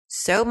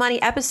So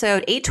Money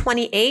episode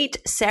 828,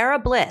 Sarah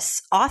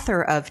Bliss,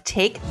 author of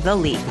Take the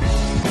Leap.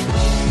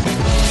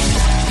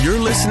 You're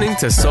listening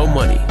to So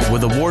Money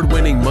with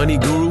award-winning money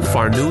guru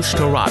Farnoosh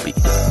Torabi.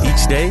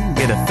 Each day,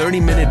 get a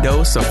 30-minute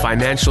dose of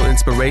financial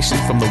inspiration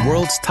from the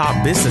world's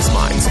top business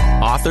minds,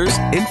 authors,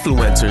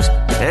 influencers,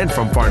 and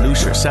from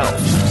Farnoosh herself.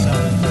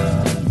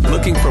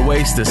 Looking for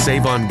ways to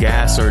save on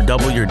gas or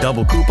double your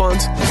double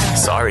coupons?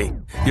 Sorry,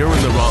 you're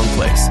in the wrong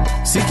place.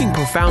 Seeking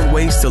profound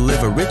ways to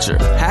live a richer,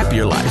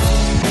 happier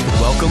life.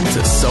 Welcome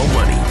to So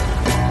Money.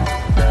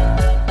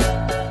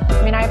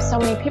 I have so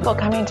many people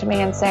coming to me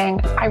and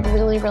saying, I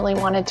really, really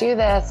want to do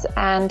this.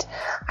 And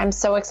I'm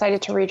so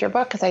excited to read your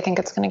book because I think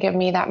it's going to give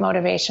me that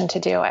motivation to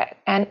do it.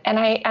 And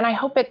I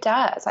hope it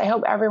does. I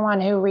hope everyone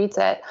who reads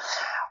it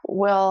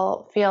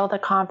will feel the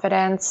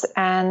confidence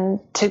and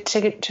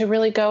to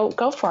really go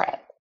for it.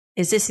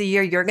 Is this the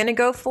year you're going to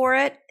go for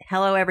it?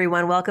 Hello,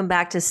 everyone. Welcome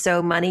back to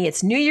So Money.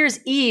 It's New Year's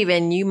Eve,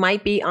 and you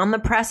might be on the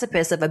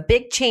precipice of a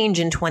big change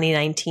in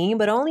 2019,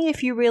 but only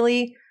if you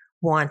really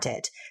want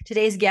it.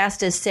 Today's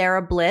guest is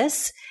Sarah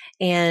Bliss,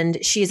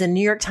 and she is a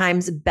New York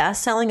Times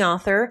best-selling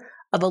author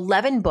of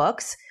 11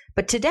 books.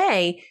 But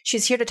today,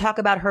 she's here to talk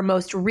about her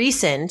most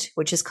recent,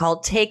 which is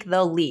called Take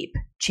the Leap,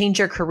 Change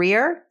Your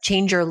Career,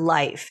 Change Your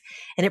Life.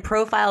 And it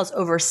profiles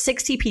over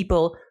 60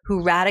 people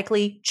who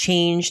radically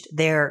changed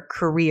their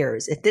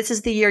careers. If this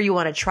is the year you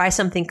want to try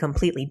something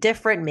completely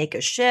different, make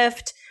a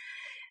shift,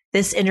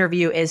 this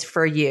interview is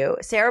for you.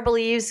 Sarah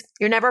believes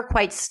you're never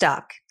quite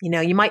stuck.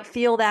 You might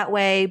feel that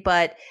way,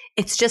 but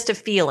it's just a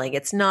feeling.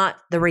 It's not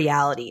the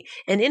reality.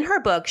 And in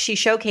her book, she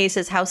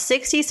showcases how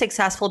 60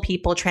 successful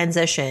people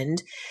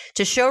transitioned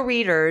to show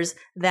readers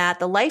that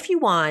the life you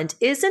want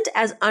isn't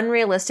as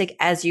unrealistic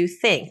as you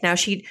think. Now,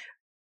 she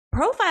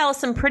profiles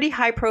some pretty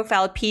high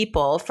profile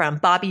people, from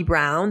Bobbi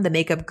Brown, the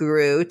makeup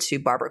guru, to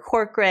Barbara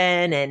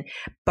Corcoran and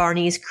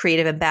Barney's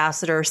creative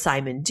ambassador,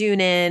 Simon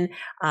Doonan,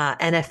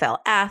 NFL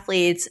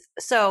athletes.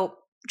 So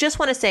just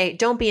want to say,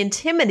 don't be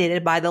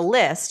intimidated by the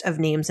list of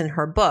names in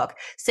her book.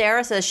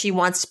 Sarah says she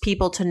wants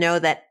people to know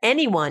that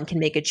anyone can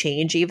make a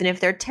change, even if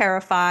they're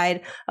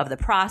terrified of the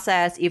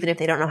process, even if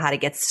they don't know how to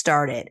get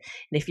started.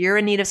 And if you're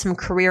in need of some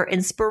career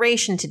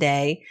inspiration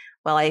today,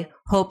 well, I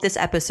hope this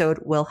episode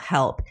will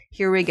help.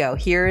 Here we go.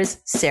 Here's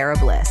Sarah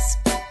Bliss.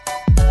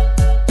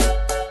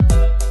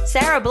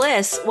 Sarah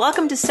Bliss,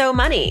 welcome to So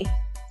Money.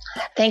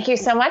 Thank you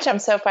so much. I'm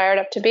so fired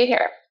up to be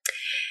here.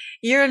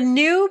 Your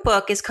new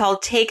book is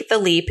called Take the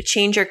Leap,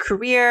 Change Your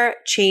Career,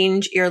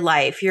 Change Your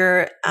Life.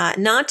 You're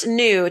not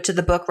new to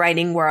the book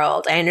writing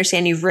world. I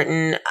understand you've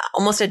written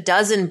almost a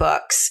dozen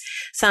books.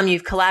 Some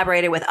you've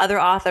collaborated with other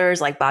authors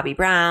like Bobbi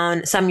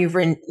Brown. Some you've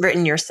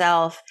written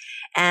yourself.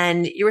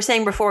 And you were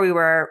saying before we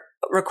were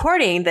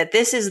recording that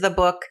this is the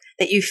book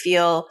that you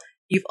feel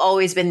you've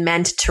always been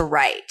meant to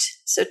write.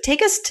 So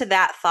take us to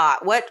that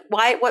thought.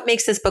 What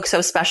makes this book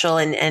so special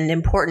and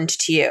important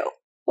to you?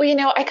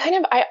 Well,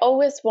 I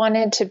always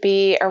wanted to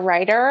be a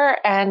writer,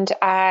 and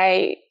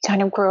I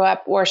kind of grew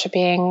up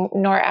worshiping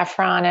Nora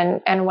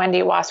Ephron and Wendy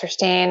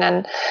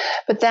Wasserstein.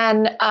 But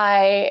then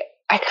I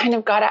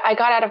got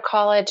out of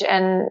college,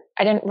 and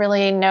I didn't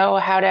really know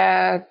how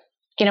to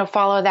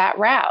follow that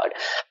route.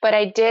 But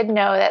I did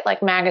know that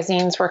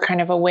magazines were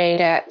kind of a way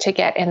to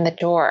get in the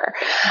door.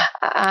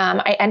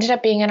 I ended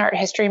up being an art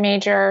history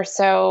major,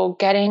 so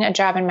getting a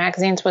job in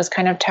magazines was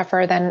kind of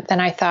tougher than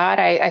I thought.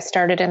 I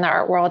started in the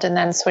art world and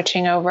then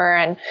switching over,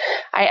 and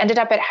I ended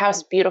up at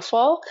House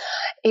Beautiful,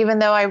 even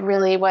though I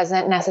really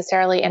wasn't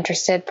necessarily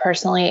interested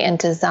personally in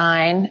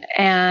design.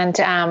 And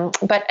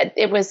but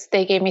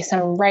they gave me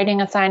some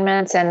writing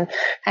assignments, and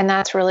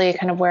that's really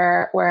kind of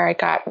where I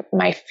got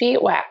my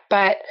feet wet.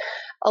 But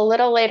a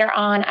little later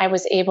on, I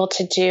was able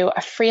to do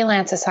a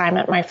freelance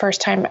assignment, my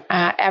first time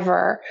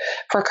ever,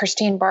 for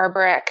Christine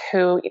Barbarick,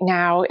 who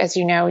now, as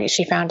you know,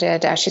 she's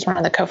one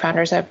of the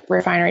co-founders of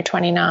Refinery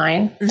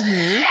 29.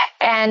 Mm-hmm.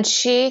 And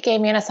she gave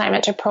me an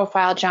assignment to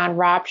profile John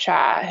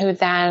Robshaw, who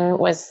then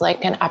was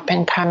an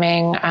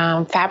up-and-coming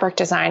fabric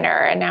designer,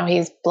 and now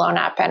he's blown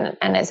up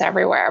and is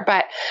everywhere.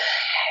 But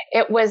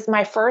it was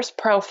my first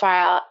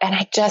profile, and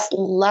I just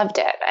loved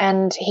it.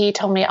 And he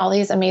told me all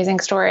these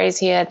amazing stories.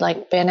 He had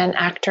been an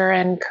actor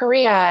in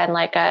Korea and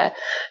a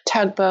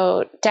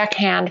tugboat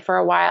deckhand for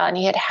a while, and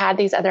he had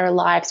these other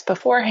lives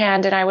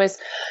beforehand. And I was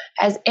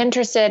as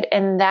interested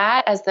in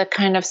that as the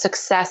kind of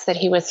success that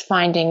he was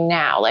finding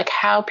now,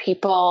 how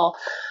people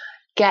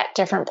get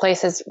different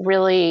places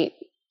really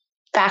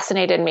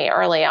fascinated me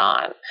early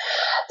on.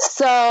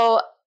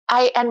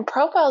 And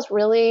profiles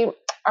really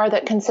are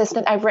that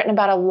consistent. I've written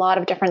about a lot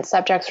of different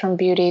subjects, from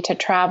beauty to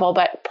travel,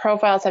 but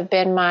profiles have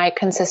been my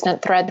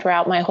consistent thread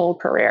throughout my whole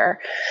career.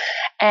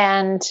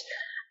 And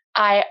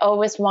I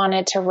always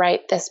wanted to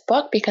write this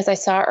book because I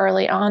saw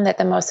early on that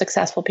the most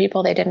successful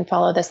people, they didn't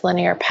follow this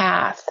linear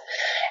path.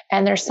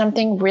 And there's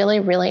something really,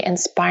 really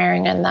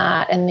inspiring in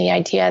that, and the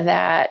idea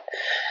that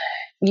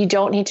you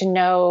don't need to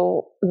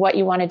know what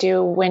you want to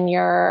do when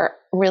you're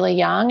really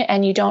young,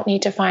 and you don't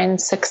need to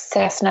find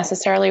success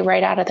necessarily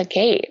right out of the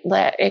gate.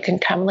 It can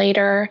come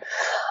later.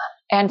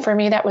 And for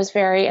me, that was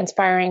very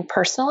inspiring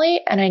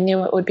personally, and I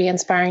knew it would be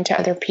inspiring to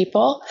other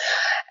people.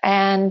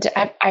 And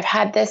I've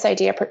had this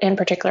idea in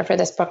particular for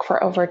this book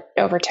for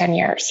over 10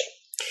 years.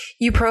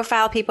 You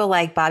profile people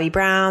like Bobbi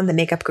Brown, the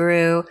makeup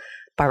guru,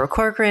 Barbara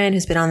Corcoran,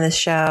 who's been on this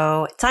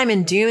show,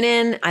 Simon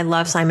Doonan. I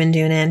love Simon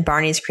Doonan,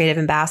 Barney's creative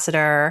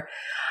ambassador,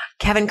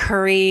 Kevin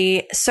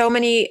Curry,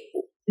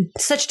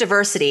 such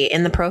diversity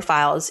in the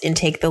profiles in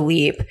Take the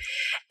Leap.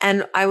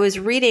 And I was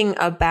reading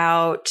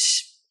about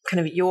kind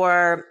of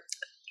your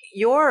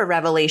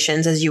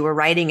revelations as you were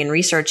writing and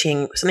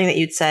researching. Something that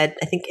you'd said,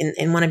 I think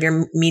in one of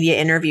your media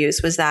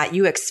interviews, was that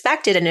you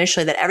expected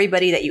initially that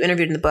everybody that you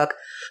interviewed in the book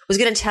was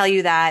going to tell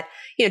you that,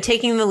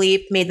 taking the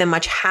leap made them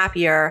much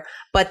happier,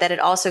 but that it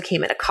also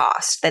came at a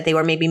cost, that they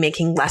were maybe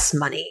making less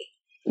money.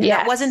 Yeah,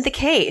 that wasn't the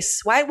case.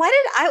 Why did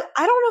I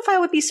don't know if I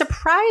would be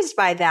surprised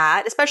by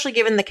that, especially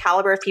given the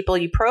caliber of people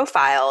you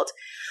profiled.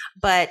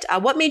 But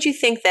what made you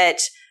think that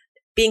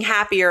being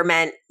happier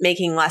meant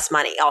making less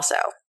money also?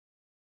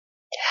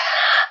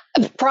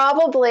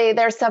 Probably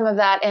there's some of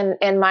that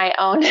in my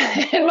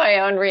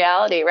own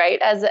reality, right?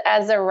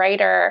 As a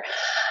writer,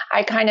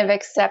 I kind of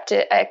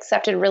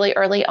accepted really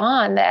early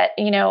on that,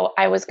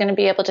 I was going to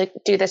be able to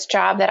do this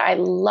job that I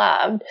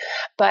loved,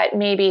 but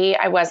maybe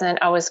I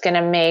wasn't always going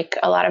to make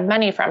a lot of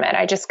money from it.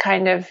 I just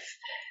kind of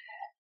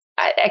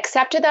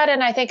accepted that.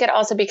 And I think it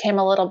also became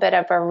a little bit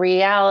of a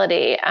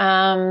reality.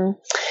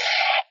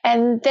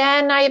 And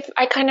then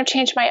I kind of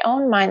changed my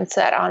own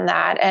mindset on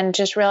that and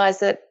just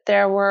realized that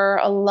there were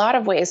a lot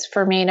of ways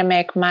for me to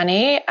make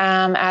money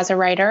as a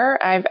writer.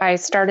 I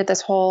started this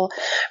whole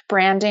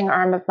branding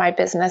arm of my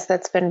business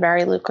that's been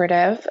very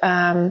lucrative.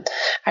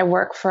 I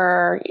work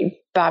for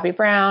Bobbi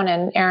Brown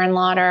and Aaron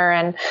Lauder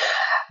and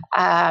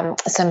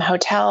some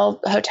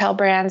hotel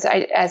brands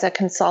as a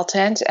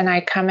consultant, and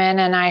I come in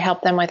and I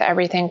help them with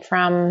everything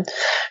from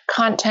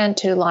content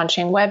to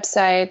launching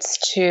websites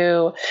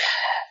to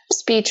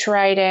speech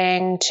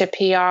writing to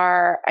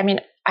PR. I mean,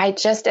 at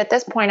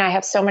this point, I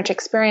have so much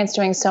experience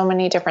doing so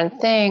many different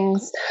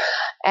things,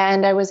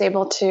 and I was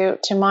able to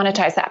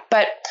monetize that.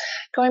 But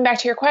going back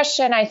to your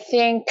question, I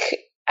think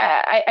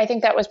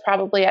that was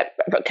probably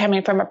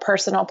coming from a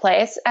personal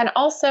place. And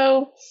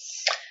also,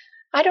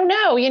 I don't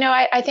know,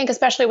 I think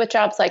especially with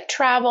jobs like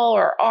travel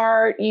or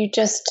art, you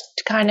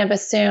just kind of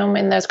assume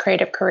in those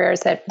creative careers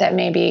that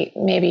maybe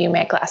you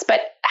make less. But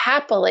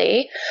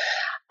happily,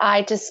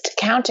 I just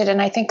counted,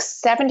 and I think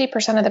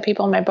 70% of the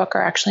people in my book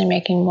are actually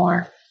making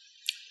more.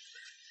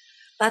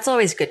 That's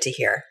always good to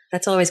hear.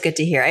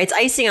 It's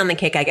icing on the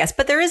cake, I guess.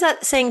 But there is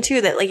that saying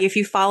too, that like if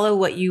you follow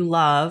what you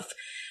love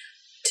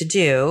to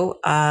do,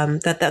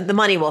 that the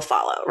money will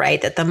follow,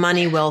 right? That the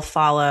money will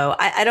follow.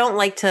 I don't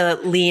like to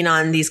lean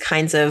on these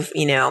kinds of,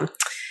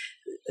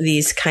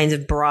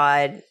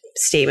 broad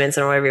statements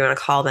or whatever you want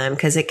to call them,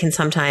 because it can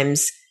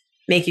sometimes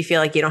make you feel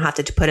like you don't have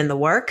to put in the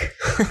work.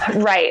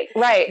 Right.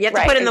 You have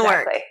to put in the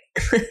work.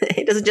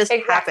 It doesn't just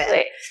happen.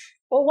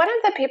 Well, one of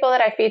the people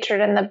that I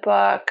featured in the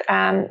book,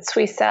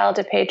 Suicel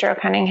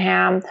DePedro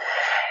Cunningham,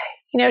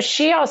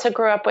 she also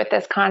grew up with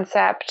this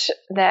concept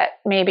that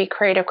maybe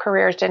creative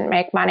careers didn't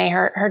make money.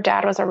 Her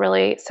dad was a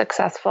really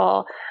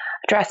successful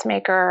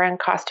dressmaker and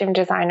costume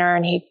designer,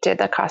 and he did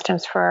the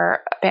costumes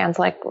for bands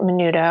like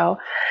Menudo.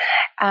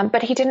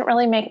 But he didn't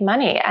really make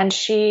money, and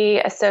she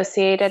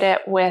associated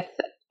it with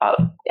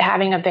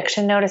having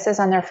eviction notices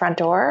on their front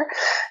door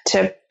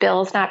to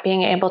bills not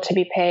being able to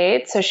be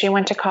paid. So she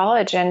went to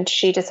college and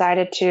she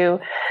decided to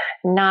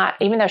not,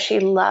 even though she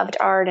loved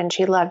art and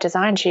she loved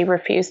design, she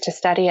refused to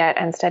study it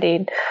and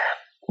studied,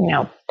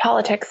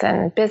 politics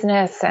and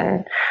business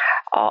and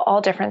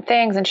all different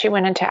things. And she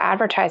went into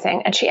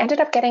advertising and she ended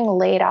up getting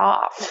laid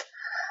off.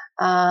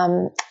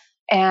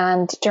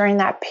 And during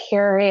that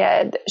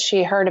period,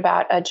 she heard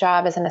about a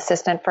job as an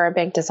assistant for a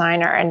big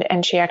designer,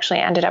 and she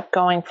actually ended up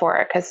going for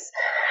it because,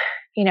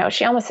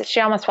 she almost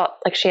felt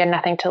like she had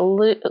nothing to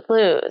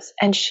lose.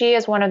 And she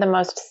is one of the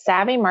most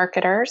savvy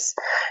marketers.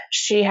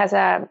 She has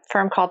a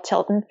firm called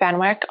Tilton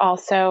Fenwick,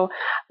 also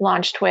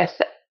launched with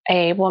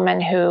a woman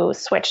who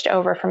switched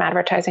over from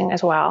advertising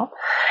as well.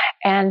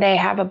 And they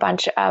have a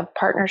bunch of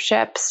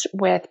partnerships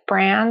with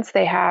brands.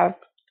 They have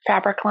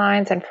fabric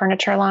lines and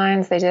furniture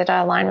lines. They did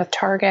a line with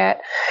Target,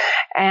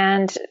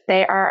 and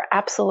they are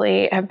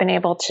absolutely have been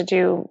able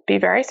to be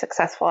very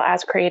successful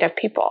as creative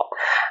people.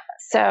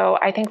 So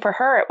I think for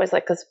her, it was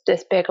like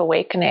this big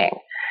awakening.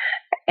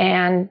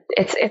 And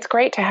it's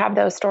great to have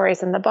those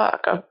stories in the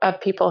book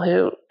of people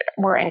who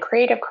were in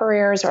creative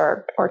careers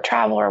or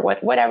travel or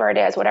whatever it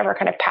is, whatever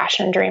kind of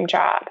passion dream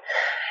job,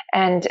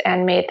 and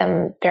made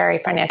them very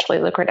financially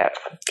lucrative.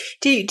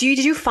 Did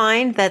you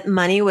find that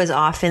money was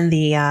often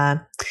the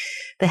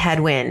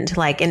headwind?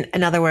 Like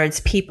in other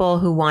words, people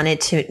who wanted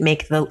to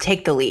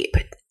take the leap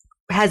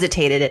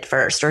hesitated at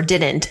first or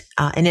didn't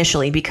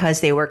initially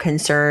because they were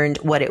concerned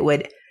what it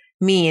would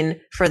mean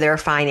for their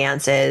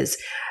finances.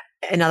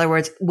 In other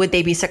words, would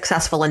they be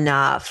successful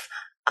enough?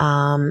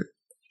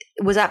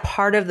 Was that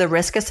part of the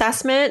risk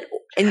assessment?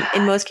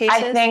 in most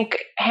cases? I think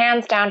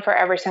hands down for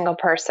every single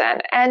person.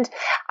 And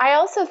I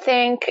also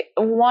think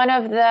one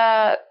of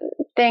the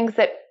things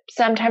that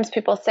sometimes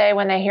people say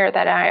when they hear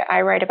that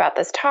I write about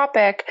this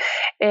topic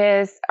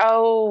is,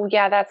 oh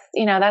yeah,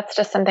 that's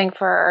just something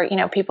for,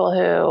 people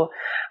who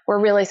were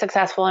really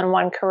successful in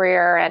one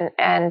career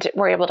and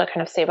were able to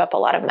kind of save up a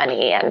lot of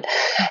money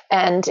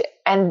and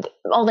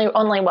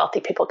only wealthy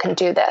people can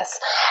do this.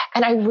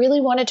 And I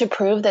really wanted to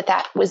prove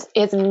that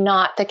is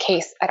not the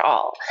case at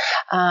all.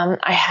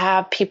 I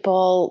have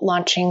people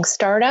launching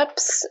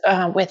startups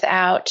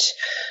without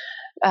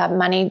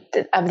money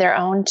of their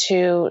own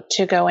to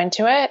go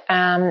into it.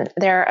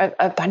 There are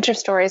a bunch of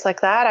stories like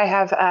that. I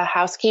have a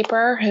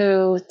housekeeper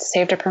who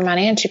saved up her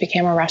money and she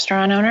became a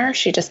restaurant owner.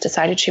 She just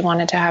decided she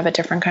wanted to have a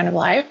different kind of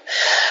life.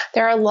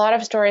 There are a lot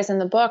of stories in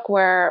the book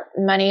where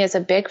money is a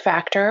big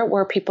factor,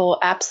 where people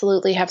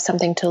absolutely have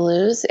something to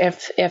lose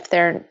if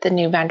the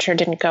new venture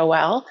didn't go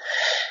well.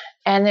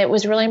 And it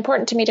was really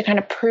important to me to kind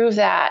of prove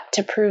that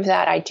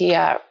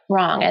idea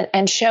wrong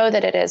and show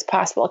that it is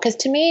possible. Because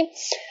to me,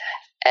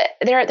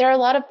 there are a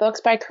lot of books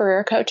by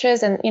career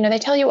coaches and, they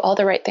tell you all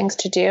the right things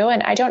to do.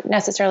 And I don't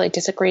necessarily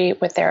disagree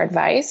with their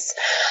advice.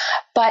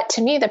 But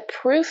to me, the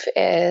proof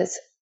is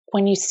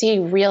when you see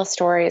real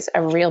stories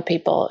of real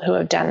people who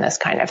have done this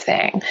kind of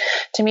thing.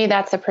 To me,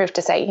 that's the proof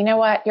to say, you know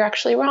what, you're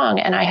actually wrong.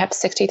 And I have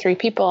 63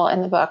 people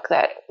in the book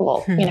that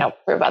will,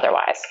 prove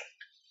otherwise.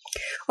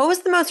 What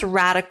was the most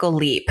radical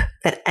leap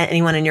that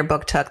anyone in your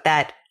book took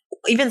that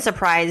even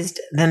surprised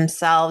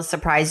themselves,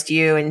 surprised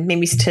you, and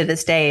maybe to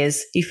this day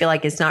is you feel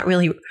like it's not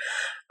really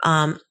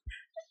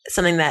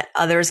something that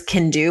others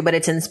can do, but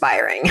it's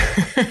inspiring?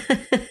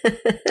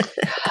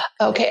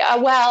 Okay.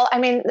 Well, I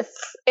mean,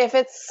 if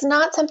it's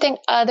not something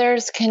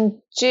others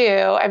can do,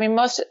 I mean,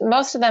 most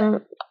of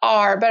them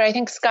are, but I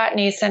think Scott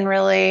Neeson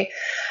really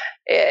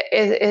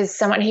is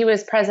someone. He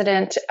was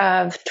president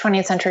of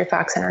 20th Century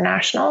Fox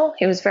International.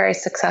 He was very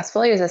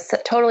successful. He was a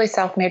totally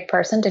self-made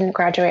person, didn't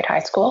graduate high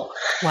school.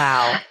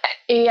 Wow.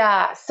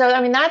 Yeah. So,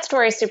 I mean, that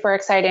story is super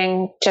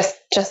exciting, just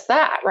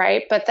that,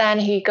 right? But then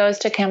he goes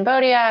to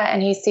Cambodia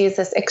and he sees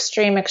this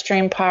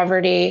extreme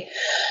poverty.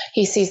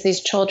 He sees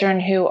these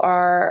children who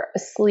are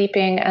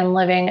sleeping and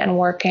living and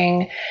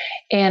working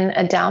in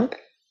a dump.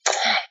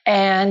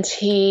 And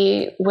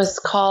he was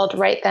called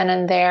right then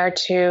and there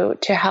to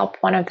help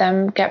one of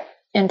them get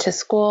into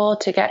school,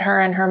 to get her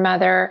and her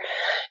mother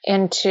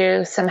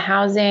into some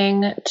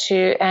housing,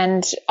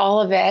 and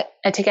all of it,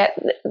 and to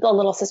get the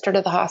little sister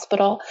to the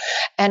hospital.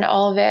 And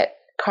all of it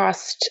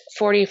cost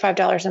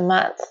 $45 a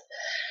month.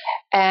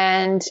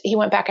 And he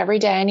went back every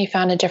day and he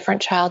found a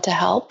different child to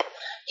help.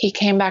 He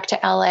came back to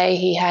LA.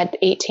 He had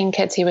 18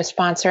 kids he was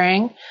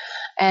sponsoring.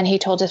 And he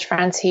told his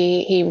friends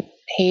he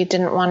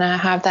didn't want to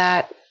have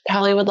that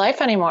Hollywood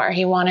life anymore.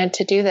 He wanted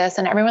to do this,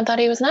 and everyone thought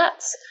he was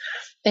nuts.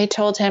 They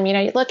told him,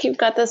 look, you've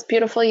got this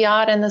beautiful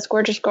yacht and this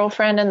gorgeous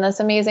girlfriend and this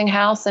amazing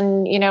house,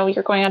 and,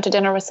 you're going out to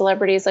dinner with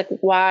celebrities. Like,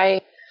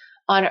 why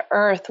on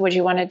earth would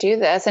you want to do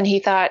this? And he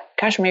thought,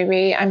 gosh,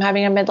 maybe I'm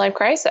having a midlife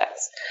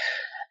crisis.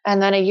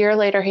 And then a year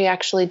later, he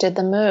actually did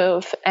the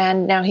move,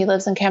 and now he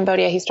lives in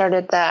Cambodia. He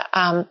started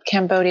the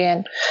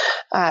Cambodian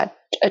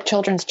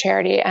children's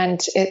charity,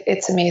 and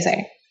it's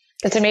amazing.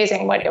 It's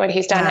amazing what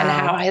he's done. Wow. And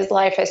how his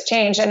life has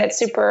changed. And it's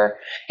super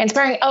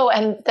inspiring. Oh,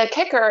 and the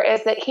kicker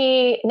is that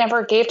he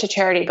never gave to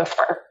charity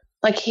before.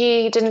 Like,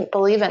 he didn't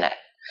believe in it.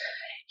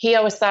 He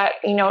always thought,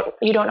 you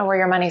don't know where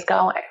your money's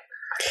going.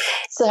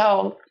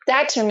 So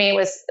that to me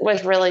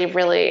was really,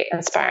 really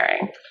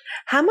inspiring.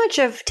 How much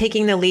of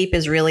taking the leap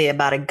is really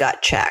about a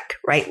gut check,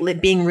 right?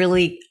 Being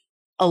really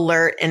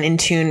alert and in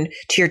tune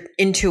to your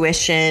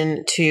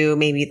intuition, to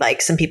maybe,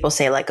 like some people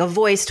say, like a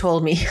voice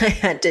told me I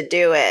had to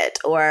do it,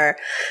 or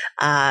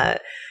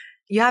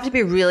you have to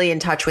be really in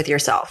touch with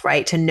yourself,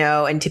 right? To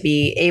know and to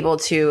be able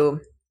to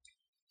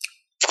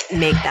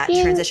make that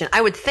transition,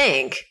 I would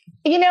think.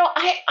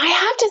 I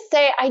have to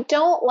say, I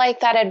don't like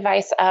that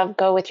advice of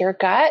go with your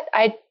gut.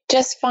 I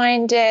just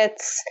find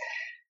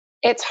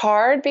it's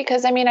hard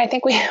because, I mean, I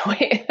think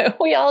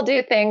we all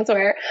do things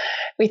where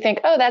we think,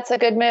 oh, that's a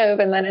good move.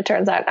 And then it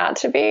turns out not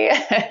to be.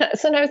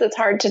 Sometimes it's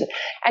hard to,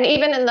 and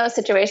even in those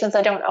situations,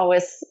 I don't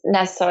always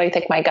necessarily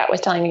think my gut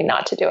was telling me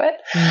not to do it.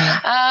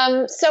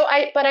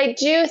 But I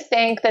do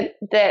think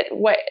that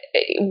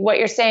what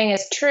you're saying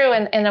is true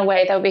in a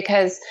way, though,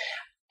 because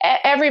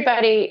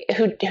everybody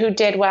who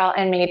did well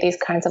and made these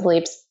kinds of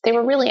leaps, they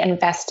were really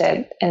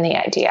invested in the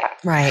idea.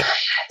 Right.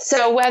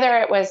 So whether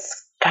it was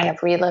kind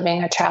of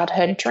reliving a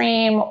childhood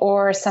dream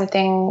or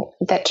something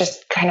that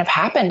just kind of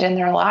happened in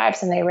their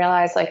lives and they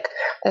realized like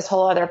this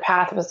whole other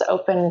path was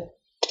open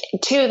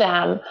to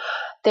them,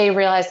 they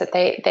realized that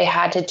they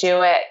had to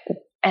do it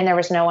and there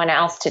was no one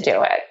else to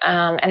do it,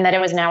 and that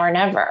it was now or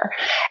never.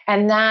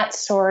 And that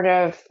sort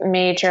of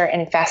major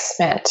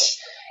investment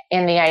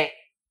in the idea,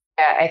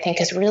 I think,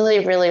 is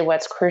really, really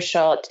what's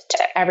crucial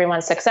to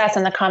everyone's success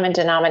and the common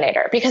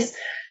denominator. Because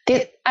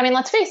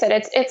let's face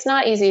it, it's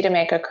not easy to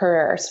make a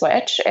career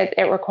switch.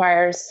 It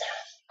requires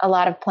a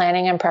lot of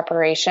planning and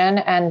preparation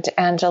and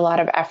a lot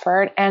of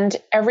effort. And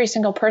every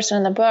single person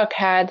in the book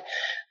had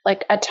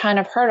like a ton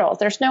of hurdles.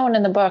 There's no one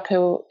in the book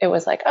who it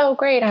was like, oh,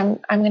 great, I'm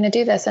going to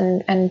do this.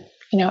 And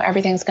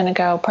everything's going to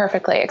go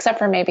perfectly, except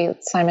for maybe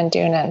Simon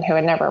Doonan, who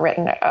had never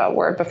written a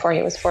word before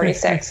he was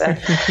 46.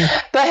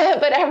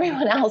 But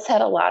everyone else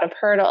had a lot of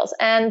hurdles.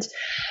 And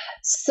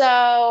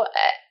so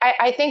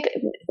I think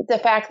the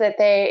fact that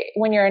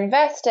when you're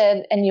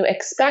invested and you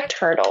expect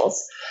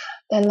hurdles,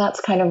 then that's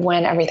kind of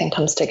when everything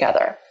comes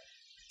together.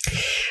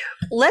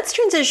 Let's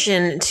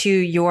transition to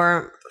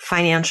your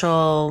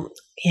financial,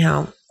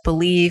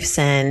 beliefs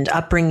and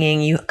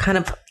upbringing. You kind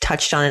of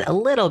touched on it a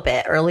little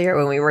bit earlier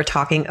when we were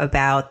talking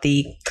about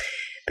the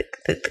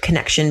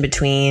connection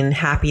between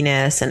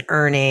happiness and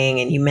earning.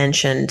 And you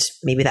mentioned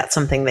maybe that's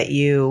something that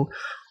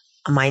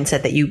a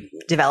mindset that you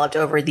developed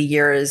over the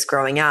years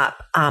growing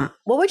up.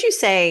 What would you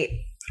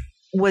say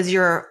was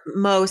your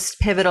most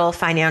pivotal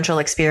financial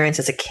experience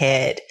as a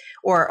kid,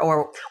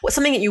 or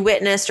something that you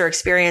witnessed or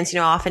experienced?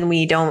 Often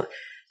we don't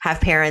have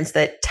parents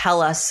that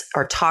tell us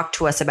or talk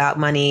to us about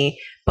money,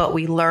 but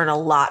we learn a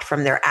lot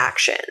from their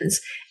actions.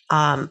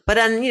 But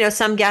then,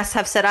 some guests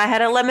have said, I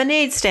had a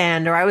lemonade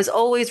stand, or I was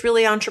always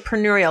really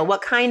entrepreneurial.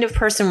 What kind of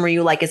person were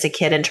you like as a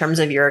kid in terms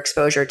of your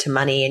exposure to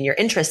money and your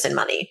interest in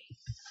money?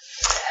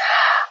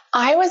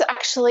 I was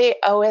actually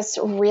always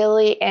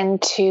really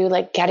into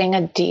like getting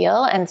a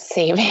deal and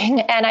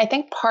saving. And I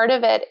think part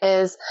of it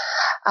is,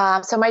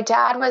 so my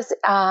dad was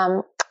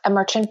a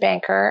merchant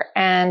banker,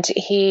 and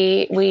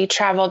we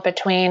traveled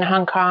between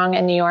Hong Kong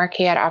and New York.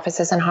 He had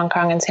offices in Hong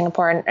Kong and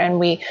Singapore, and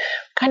we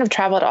kind of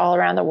traveled all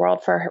around the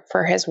world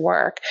for his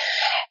work.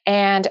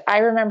 And I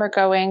remember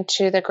going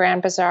to the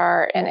Grand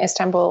Bazaar in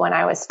Istanbul when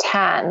I was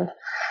 10.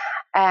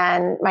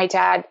 And my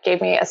dad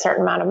gave me a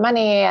certain amount of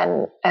money,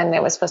 and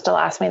it was supposed to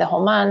last me the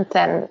whole month.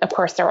 And of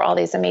course, there were all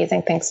these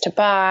amazing things to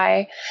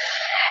buy.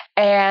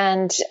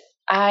 And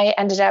I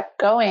ended up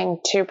going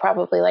to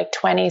probably like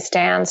 20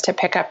 stands to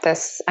pick up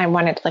this. I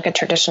wanted like a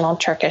traditional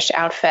Turkish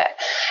outfit,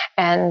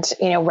 and,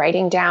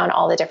 writing down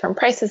all the different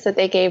prices that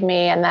they gave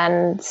me. And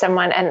then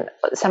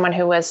someone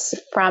who was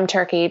from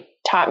Turkey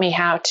taught me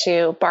how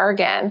to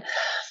bargain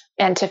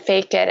and to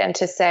fake it and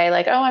to say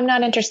like, oh, I'm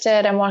not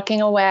interested, I'm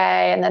walking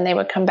away. And then they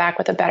would come back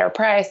with a better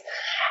price.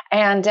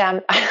 And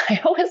I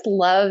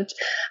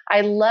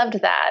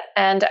loved that.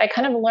 And I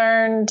kind of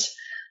learned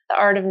the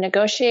art of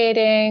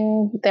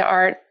negotiating,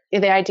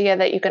 the idea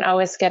that you can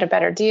always get a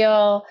better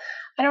deal.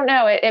 I don't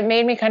know. It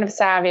made me kind of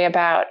savvy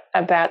about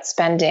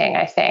spending,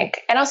 I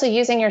think. And also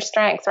using your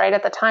strength, right?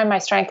 At the time, my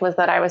strength was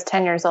that I was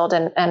 10 years old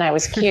and I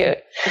was cute.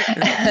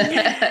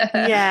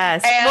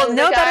 Yes. And well,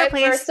 no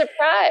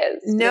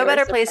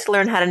better place to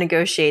learn how to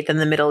negotiate than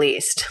the Middle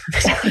East.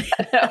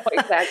 No,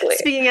 exactly.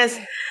 Speaking as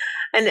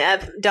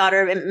a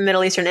daughter of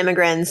Middle Eastern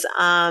immigrants,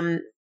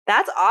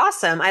 that's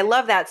awesome. I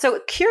love that. So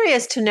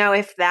curious to know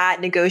if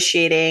that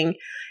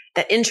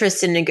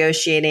interest in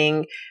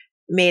negotiating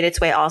made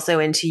its way also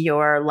into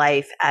your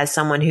life as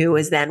someone who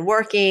was then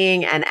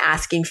working and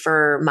asking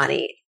for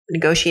money,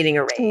 negotiating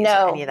a raise,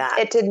 or any of that.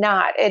 It did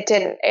not. It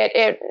didn't.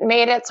 It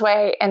made its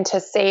way into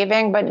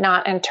saving, but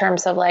not in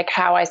terms of like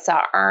how I saw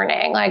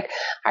earning. Like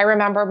I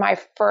remember my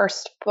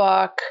first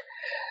book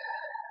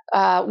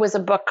was a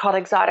book called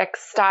Exotic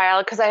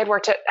Style, because I had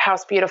worked at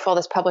House Beautiful.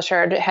 This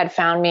publisher had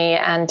found me,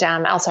 and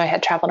also I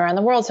had traveled around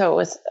the world, so it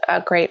was a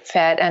great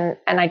fit. And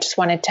I just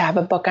wanted to have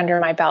a book under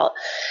my belt.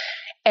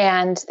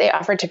 And they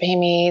offered to pay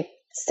me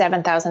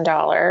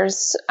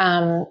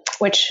 $7,000,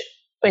 which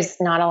was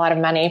not a lot of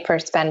money for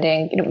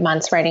spending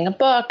months writing a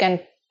book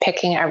and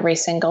picking every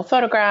single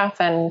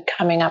photograph and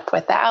coming up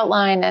with the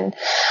outline.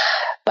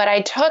 But I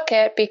took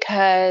it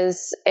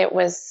because it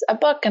was a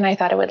book and I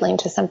thought it would lead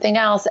to something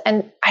else.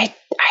 And I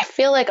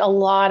feel like a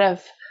lot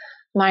of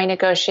my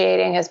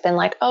negotiating has been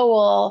like, oh,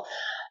 well,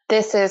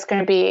 this is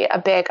going to be a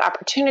big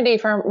opportunity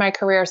for my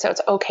career, so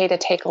it's okay to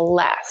take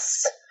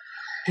less.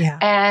 Yeah.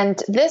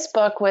 And this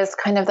book was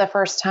kind of the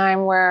first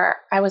time where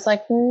I was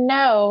like,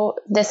 no,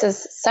 this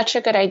is such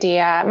a good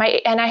idea.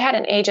 And I had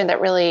an agent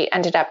that really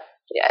ended up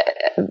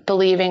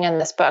believing in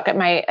this book.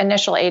 My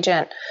initial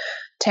agent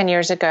 10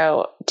 years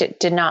ago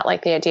did not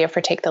like the idea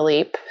for Take the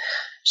Leap.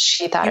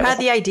 She thought you had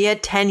the idea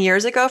 10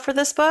 years ago for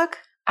this book?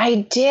 I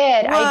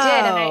did. Whoa.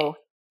 I did.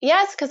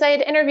 Yes, because I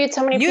had interviewed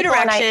so many New people.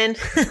 Direction.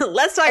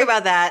 Let's talk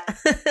about that.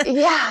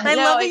 Yeah. I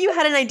love that you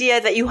had an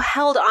idea that you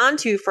held on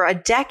to for a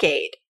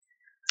decade.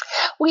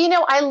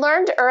 Well, I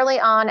learned early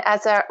on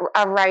as a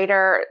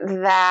writer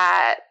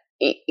that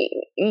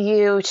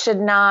you should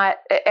not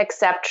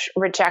accept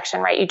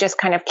rejection, right? You just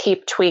kind of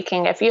keep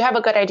tweaking. If you have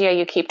a good idea,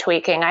 you keep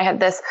tweaking. I had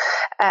this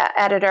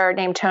editor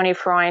named Tony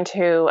Freund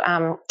who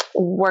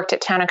worked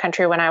at Town &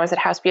 Country when I was at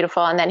House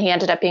Beautiful, and then he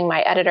ended up being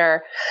my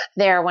editor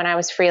there when I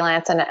was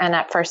freelance and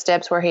at First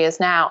Dibs, where he is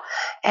now.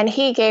 And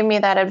he gave me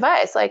that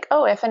advice, like,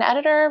 oh, if an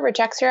editor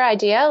rejects your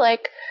idea,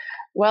 like,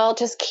 well,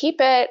 just keep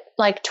it,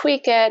 like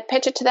tweak it,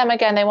 pitch it to them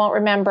again, they won't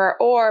remember,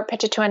 or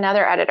pitch it to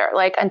another editor,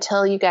 like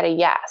until you get a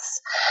yes.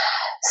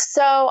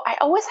 So I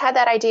always had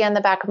that idea in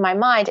the back of my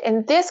mind.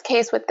 In this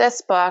case with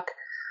this book,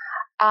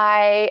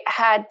 I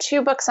had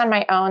 2 books on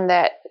my own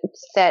that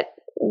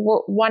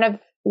were, one of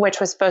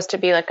which was supposed to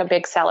be like a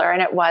big seller,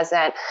 and it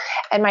wasn't.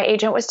 And my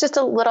agent was just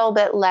a little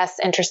bit less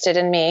interested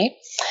in me.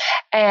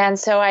 And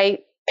so I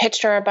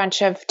pitched her a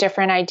bunch of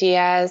different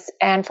ideas.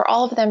 And for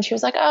all of them, she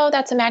was like, oh,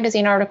 that's a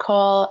magazine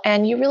article.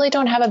 And you really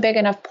don't have a big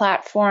enough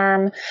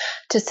platform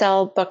to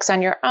sell books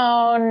on your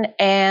own.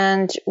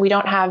 And we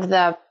don't have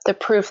the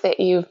proof that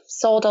you've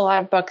sold a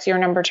lot of books. Your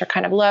numbers are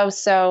kind of low.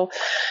 So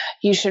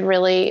you should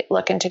really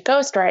look into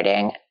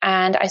ghostwriting.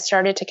 And I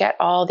started to get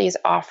all these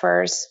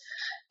offers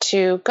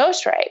to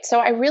ghostwrite. So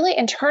I really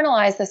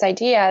internalized this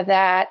idea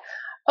that,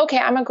 okay,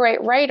 I'm a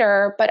great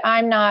writer, but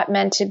I'm not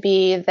meant to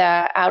be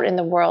the out in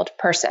the world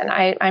person.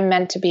 I'm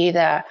meant to be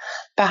the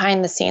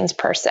behind the scenes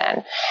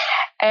person.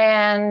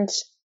 And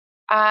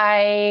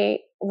I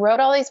wrote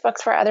all these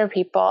books for other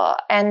people.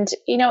 And,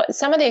 you know,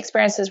 some of the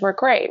experiences were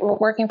great.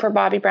 Working for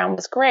Bobbi Brown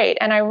was great.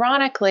 And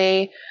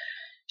ironically,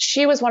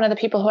 she was one of the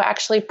people who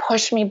actually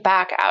pushed me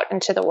back out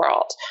into the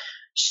world.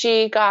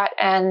 She got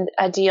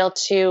a deal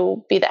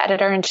to be the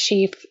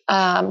editor-in-chief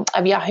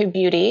of Yahoo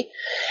Beauty.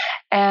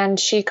 And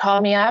she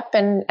called me up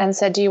and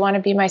said, do you want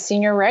to be my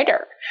senior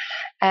writer?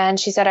 And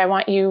she said, I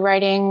want you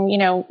writing, you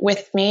know,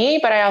 with me,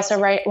 but I also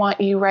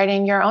want you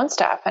writing your own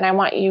stuff. And I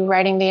want you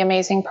writing the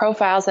amazing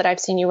profiles that I've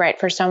seen you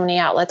write for so many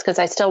outlets, because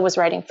I still was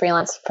writing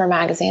freelance for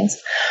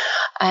magazines.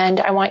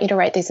 And I want you to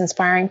write these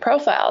inspiring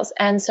profiles.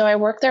 And so I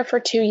worked there for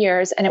 2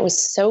 years, and it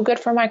was so good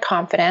for my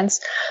confidence.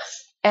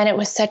 And it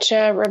was such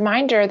a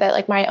reminder that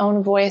like my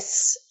own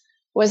voice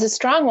was a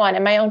strong one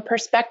and my own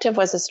perspective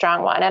was a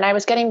strong one. And I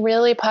was getting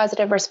really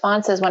positive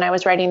responses when I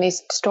was writing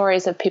these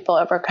stories of people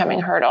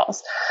overcoming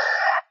hurdles.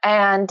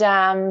 And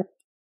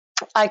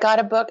I got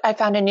a book. I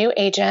found a new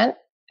agent,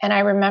 and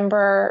I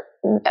remember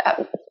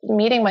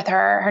meeting with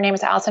her. Her name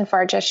is Allison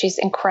Farja. She's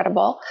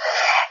incredible.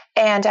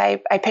 And I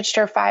pitched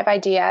her 5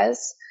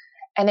 ideas,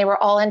 and they were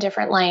all in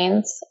different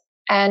lanes.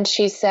 And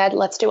she said,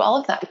 let's do all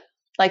of them.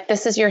 Like,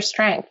 this is your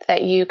strength,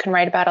 that you can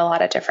write about a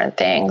lot of different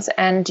things,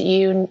 and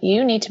you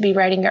need to be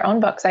writing your own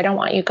books. I don't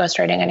want you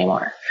ghostwriting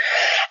anymore.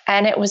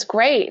 And it was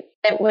great.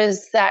 It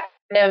was that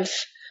kind of,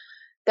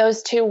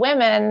 those 2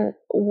 women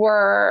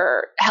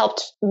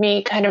helped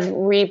me kind of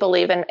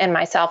re-believe in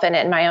myself and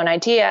in my own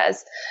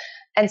ideas.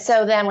 And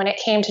so then when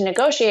it came to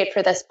negotiate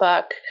for this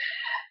book,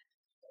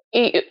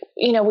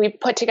 you know, we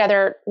put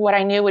together what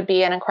I knew would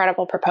be an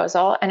incredible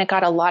proposal, and it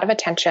got a lot of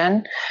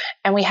attention,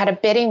 and we had a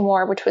bidding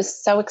war, which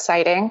was so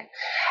exciting.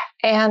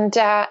 And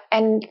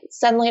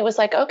suddenly it was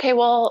like, okay,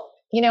 well,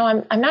 you know,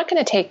 I'm not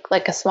going to take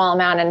like a small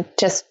amount and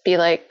just be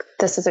like,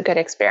 this is a good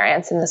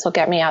experience and this will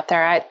get me out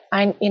there.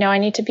 I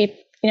need to be,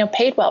 you know,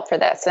 paid well for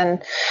this.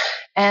 And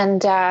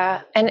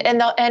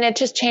it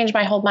just changed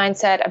my whole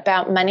mindset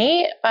about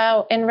money,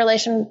 in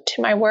relation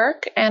to my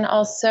work, and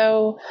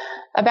also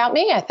about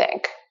me, I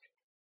think.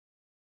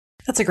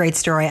 That's a great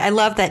story. I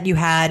love that you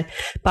had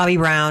Bobbi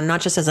Brown,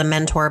 not just as a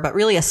mentor, but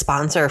really a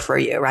sponsor for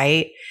you,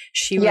 right?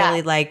 She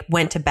really like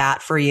went to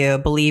bat for you,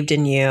 believed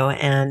in you.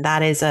 And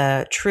that is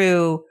a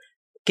true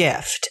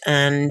gift.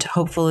 And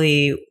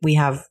hopefully we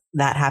have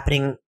that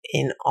happening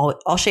in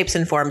all shapes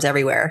and forms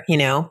everywhere, you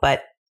know,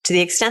 but to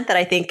the extent that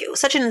I think it was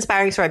such an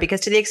inspiring story,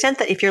 because to the extent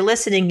that if you're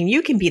listening,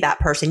 you can be that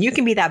person, you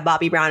can be that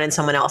Bobbi Brown in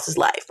someone else's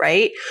life,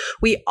 right?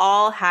 We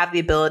all have the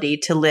ability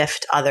to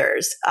lift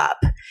others up.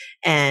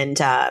 And,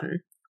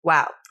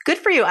 wow. Good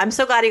for you. I'm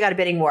so glad you got a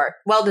bidding war.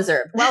 Well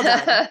deserved. Well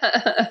done.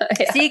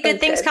 Yeah, see,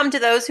 good things come to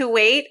those who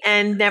wait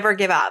and never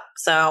give up.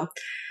 So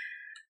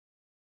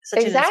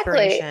such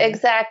exactly, an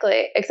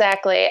inspiration.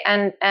 Exactly.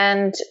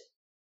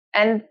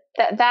 And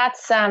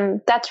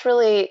that's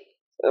really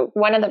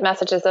one of the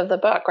messages of the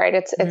book, right?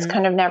 It's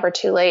kind of never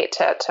too late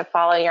to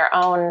follow your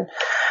own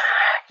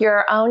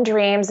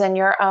dreams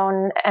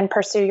and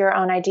pursue your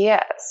own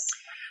ideas.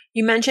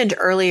 You mentioned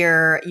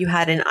earlier you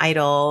had an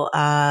idol,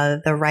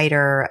 the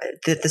writer,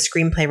 the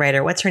screenplay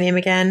writer. What's her name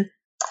again?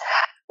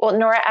 Well,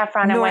 Nora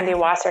Ephron and Wendy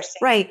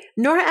Wasserstein. Right.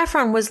 Nora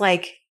Ephron was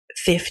like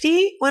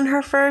 50 when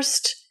her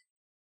first.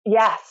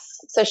 Yes.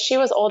 So she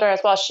was older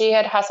as well. She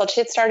had hustled.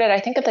 She had started, I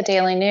think, at the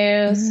Daily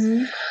News.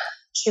 Mm-hmm.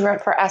 She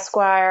wrote for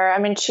Esquire. I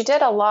mean, she did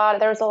there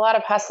was a lot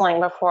of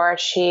hustling before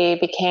she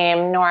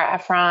became Nora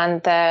Ephron,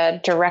 the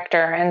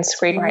director and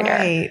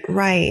screenwriter.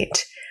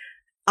 Right.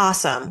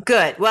 Awesome.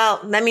 Good. Well,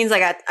 that means I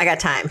got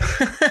time.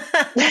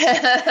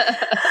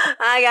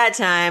 I got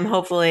time,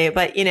 hopefully.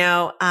 But, you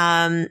know,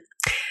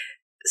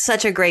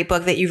 such a great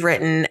book that you've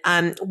written.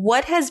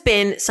 What has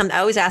been I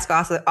always ask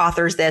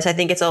authors this. I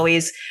think it's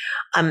always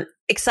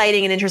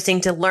exciting and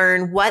interesting to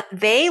learn what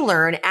they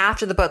learn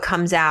after the book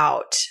comes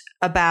out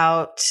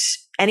about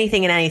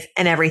anything and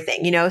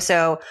everything, you know?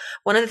 So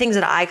one of the things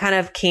that I kind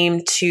of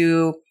came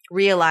to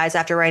realize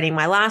after writing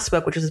my last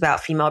book, which was about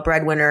female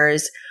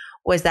breadwinners,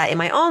 was that in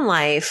my own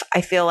life,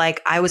 I feel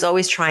like I was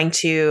always trying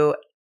to,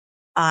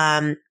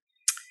 not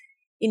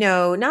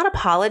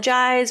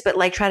apologize, but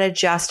like try to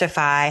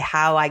justify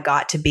how I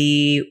got to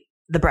be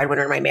the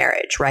breadwinner in my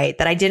marriage, right?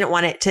 That I didn't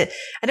want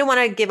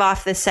to give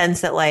off this sense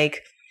that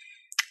like,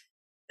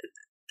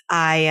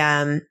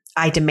 I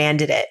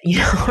demanded it,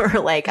 or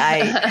like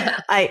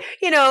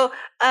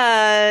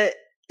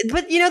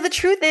but the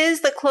truth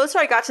is, the closer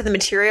I got to the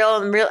material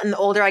and the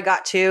older I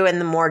got to, and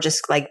the more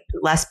just like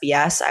less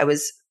BS I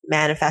was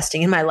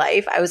manifesting in my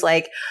life, I was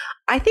like,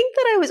 I think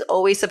that I was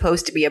always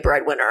supposed to be a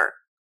breadwinner.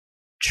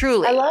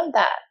 Truly. I love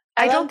that.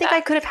 I don't think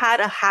I could have had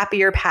a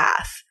happier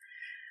path.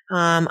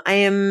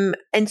 And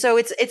so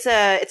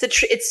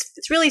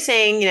it's really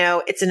saying,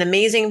 it's an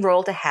amazing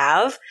role to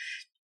have.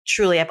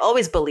 Truly, I've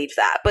always believed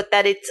that, but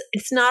that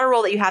it's not a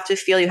role that you have to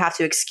feel you have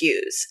to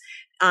excuse.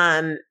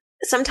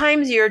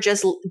 Sometimes you're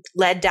just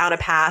led down a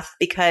path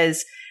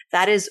because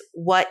that is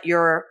what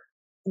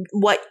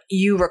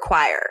you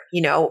require,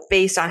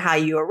 based on how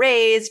you were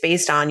raised,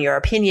 based on your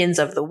opinions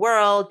of the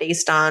world,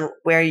 based on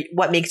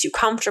what makes you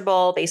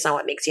comfortable, based on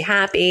what makes you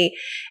happy,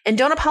 and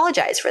don't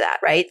apologize for that.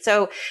 Right.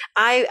 So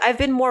I've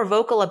been more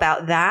vocal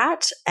about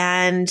that,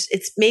 and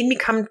it's made me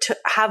come to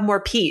have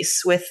more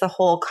peace with the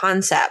whole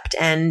concept.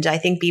 And I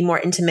think be more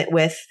intimate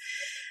with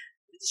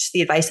just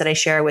the advice that I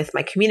share with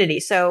my community.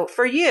 So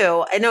for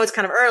you, I know it's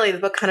kind of early, the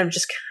book kind of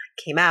just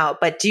came out,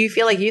 but do you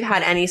feel like you've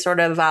had any sort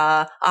of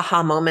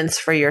aha moments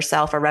for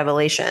yourself or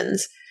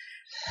revelations?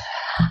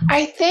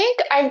 I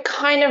think I've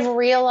kind of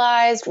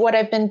realized what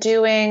I've been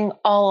doing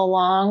all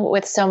along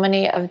with so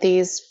many of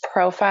these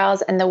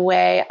profiles, and the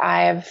way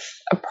I've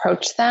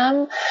approached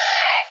them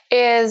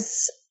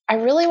is I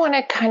really want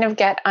to kind of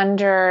get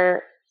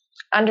under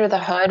the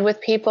hood with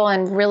people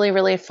and really,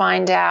 really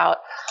find out,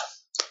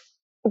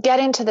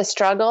 get into the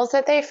struggles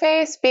that they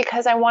face,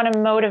 because I want to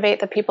motivate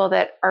the people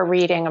that are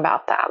reading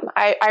about them.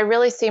 I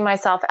really see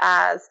myself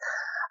as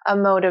a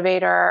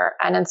motivator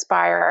and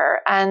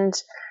inspirer. And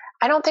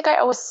I don't think I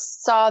always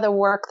saw the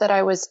work that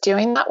I was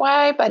doing that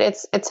way, but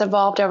it's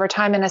evolved over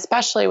time. And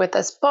especially with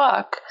this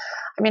book,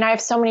 I mean, I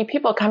have so many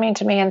people coming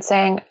to me and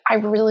saying, I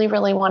really,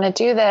 really want to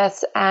do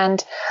this.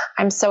 And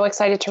I'm so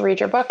excited to read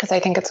your book because I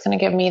think it's going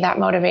to give me that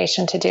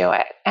motivation to do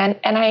it. And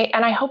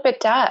I hope it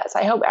does.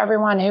 I hope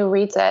everyone who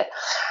reads it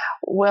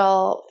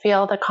will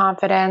feel the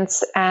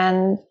confidence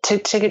and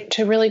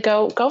to really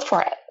go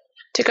for it,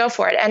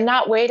 and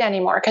not wait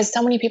anymore. Because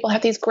so many people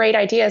have these great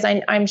ideas.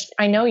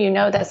 I know you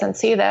know this and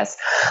see this.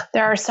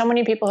 There are so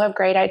many people who have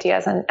great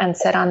ideas and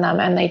sit on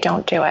them and they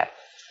don't do it.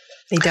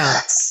 They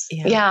don't.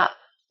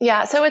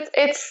 Yeah. So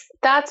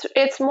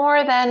it's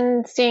more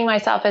than seeing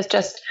myself as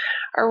just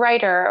a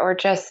writer or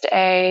just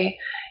a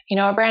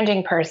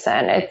branding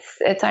person.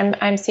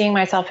 I'm seeing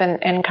myself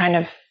in kind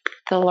of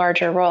the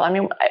larger role. I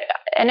mean,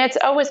 and it's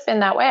always been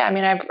that way. I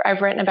mean,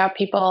 I've written about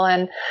people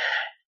and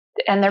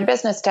their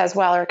business does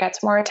well or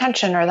gets more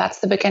attention, or that's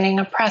the beginning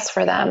of press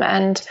for them.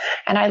 And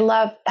I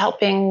love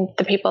helping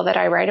the people that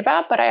I write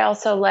about, but I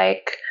also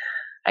like,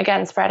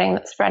 again,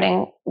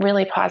 spreading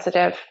really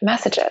positive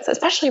messages,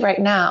 especially right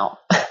now.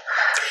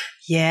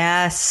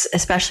 Yes,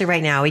 especially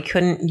right now.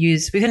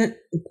 There's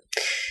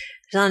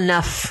not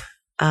enough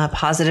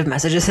positive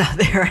messages out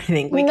there. I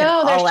think we can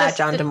all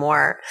latch on to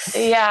more.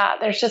 Yeah,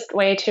 there's just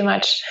way too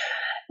much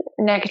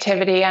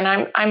negativity,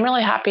 and I'm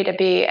really happy to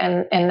be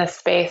in this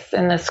space,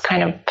 in this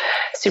kind of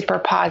super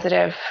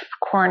positive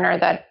corner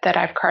that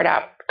I've carved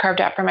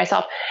out for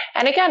myself.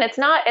 And again, it's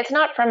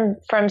not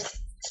from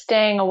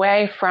staying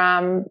away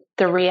from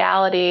the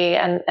reality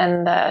and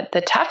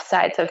the tough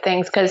sides of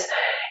things, because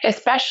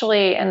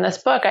especially in this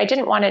book, I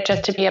didn't want it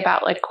just to be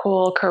about like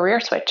cool career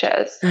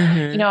switches.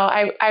 Mm-hmm.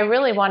 I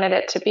really wanted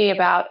it to be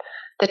about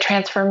the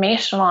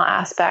transformational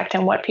aspect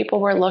and what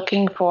people were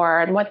looking for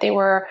and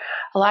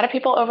a lot of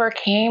people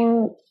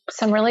overcame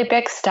some really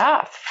big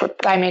stuff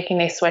by making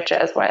these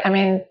switches.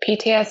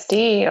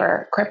 PTSD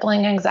or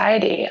crippling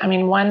anxiety. I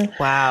mean, one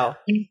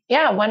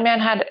man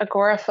had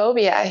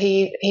agoraphobia.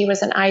 He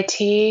was an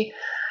IT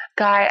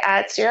guy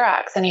at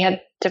Xerox, and he had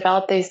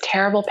developed these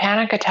terrible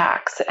panic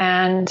attacks,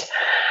 and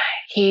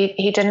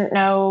he didn't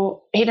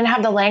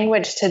have the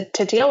language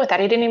to deal with that.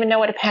 He didn't even know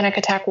what a panic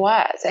attack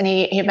was. And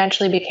he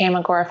eventually became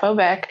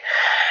agoraphobic.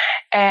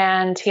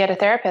 And he had a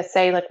therapist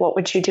say, like, what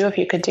would you do if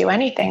you could do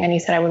anything? And he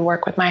said, I would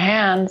work with my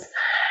hands.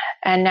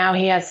 And now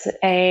he has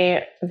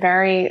a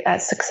very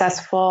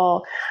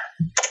successful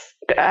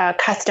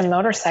custom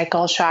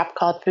motorcycle shop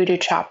called Voodoo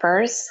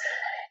Choppers.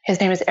 His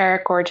name is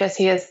Eric Gorgeous.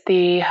 He is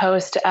the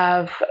host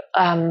of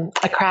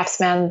A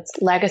Craftsman's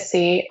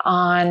Legacy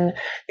on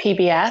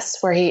PBS,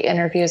 where he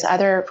interviews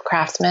other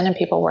craftsmen and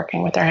people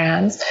working with their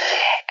hands.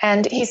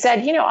 And he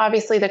said,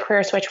 obviously the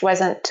career switch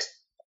wasn't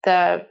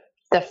the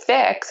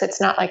fix. It's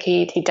not like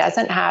he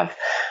doesn't have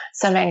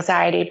some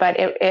anxiety, but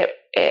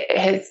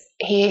it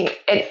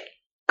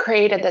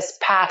created this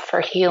path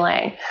for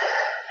healing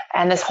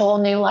and this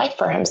whole new life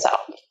for himself.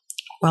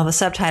 Well, the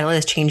subtitle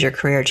is Change Your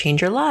Career,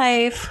 Change Your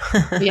Life.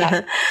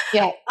 Yeah.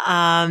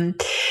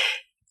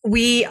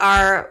 We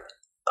are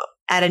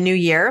at a new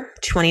year,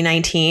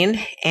 2019,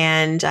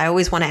 and I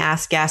always want to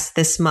ask guests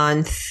this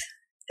month,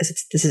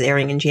 this is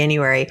airing in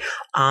January,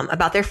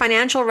 about their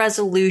financial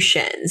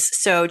resolutions.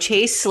 So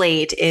Chase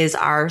Slate is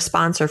our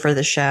sponsor for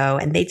the show,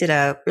 and they did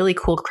a really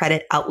cool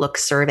credit outlook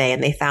survey,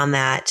 and they found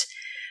that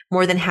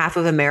more than half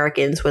of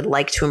Americans would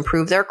like to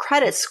improve their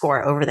credit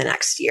score over the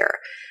next year.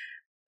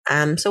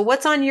 So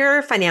what's on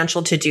your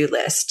financial to-do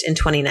list in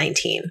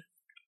 2019?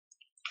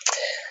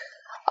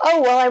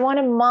 Oh, well, I want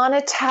to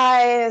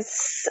monetize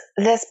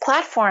this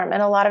platform in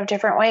a lot of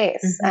different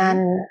ways. Mm-hmm.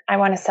 And I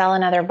want to sell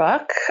another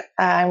book.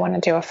 I want to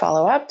do a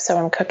follow-up. So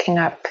I'm cooking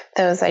up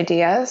those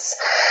ideas.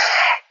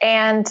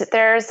 And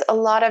there's a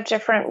lot of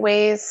different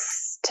ways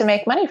to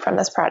make money from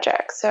this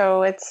project.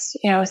 So it's,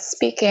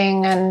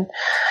 speaking and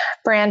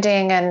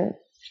branding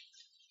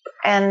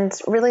and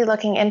really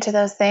looking into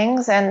those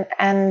things and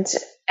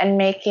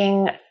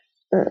making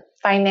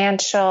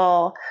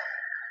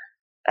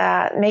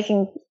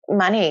making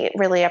money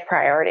really a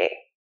priority.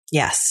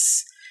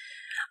 Yes.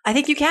 I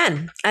think you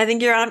can. I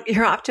think you're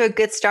off to a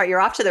good start. You're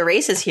off to the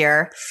races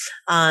here.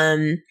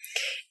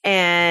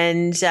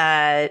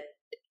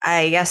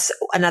 I guess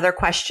another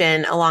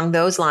question along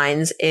those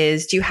lines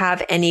is, do you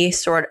have any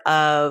sort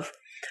of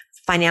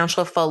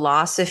financial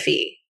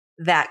philosophy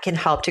that can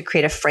help to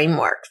create a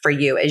framework for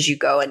you as you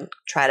go and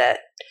try to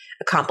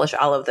accomplish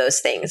all of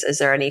those things? Is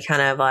there any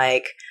kind of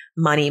like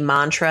money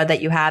mantra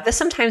that you have? This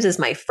sometimes is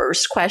my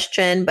first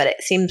question, but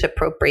it seems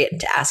appropriate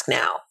to ask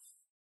now.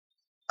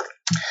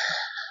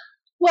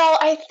 Well,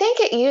 I think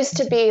it used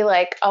to be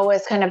like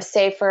always kind of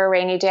save for a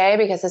rainy day,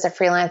 because as a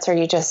freelancer,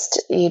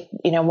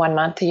 you 1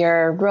 month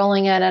you're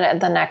rolling in and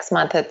the next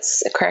month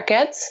it's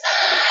crickets.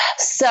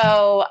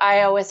 So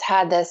I always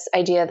had this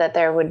idea that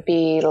there would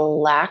be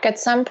lack at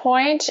some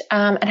point.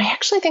 And I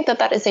actually think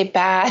that is a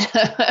bad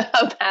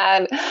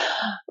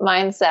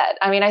mindset.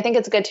 I mean, I think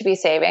it's good to be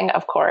saving,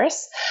 of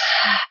course,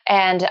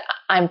 and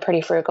I'm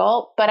pretty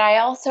frugal, but I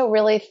also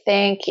really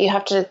think you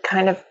have to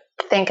kind of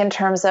think in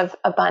terms of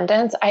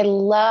abundance. I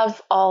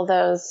love all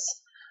those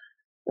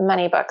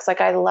money books. Like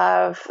I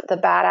love the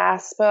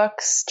Badass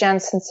books,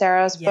 Jen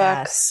Sincero's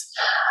books.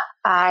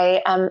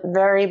 I am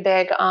very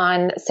big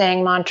on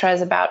saying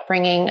mantras about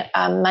bringing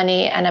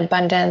money and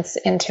abundance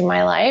into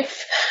my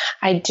life.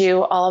 I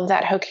do all of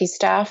that hokey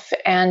stuff,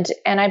 and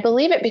I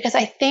believe it because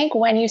I think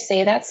when you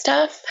say that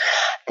stuff,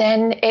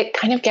 then it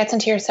kind of gets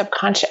into your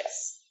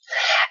subconscious.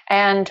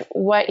 And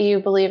what you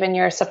believe in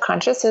your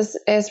subconscious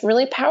is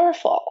really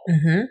powerful.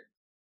 Mm-hmm.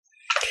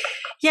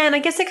 Yeah. And I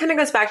guess it kind of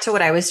goes back to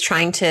what I was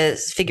trying to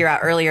figure out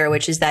earlier,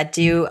 which is that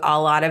do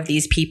a lot of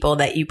these people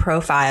that you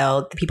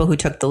profiled, the people who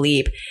took the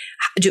leap,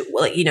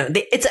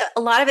 it's a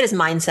lot of it is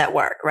mindset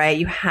work, right?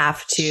 You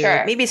have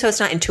to, maybe so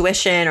it's not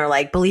intuition or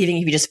like believing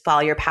if you just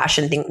follow your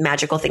passion,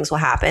 magical things will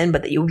happen,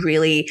 but that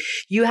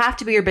you have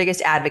to be your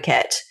biggest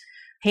advocate.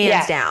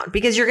 Hands down,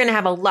 because you're going to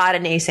have a lot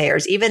of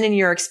naysayers, even in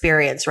your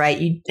experience, right?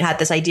 You had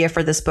this idea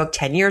for this book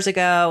 10 years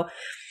ago.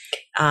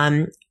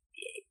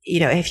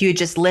 If you had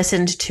just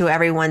listened to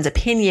everyone's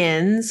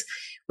opinions,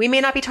 we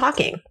may not be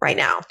talking right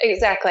now.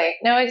 Exactly.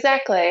 No,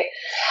 exactly.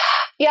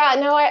 Yeah,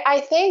 no,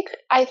 I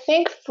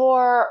think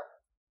for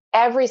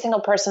every single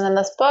person in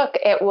this book,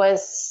 it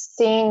was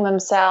seeing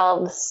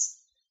themselves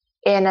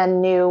in a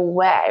new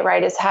way,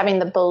 right? Is having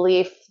the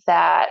belief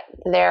that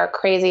their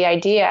crazy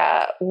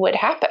idea would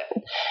happen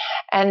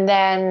and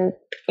then,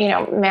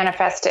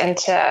 manifest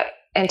into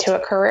a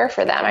career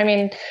for them. I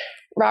mean,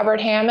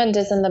 Robert Hammond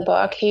is in the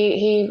book.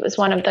 He was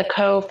one of the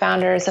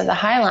co-founders of the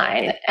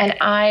Highline, and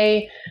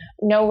I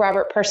know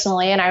Robert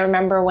personally. And I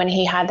remember when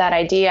he had that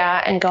idea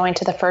and going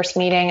to the first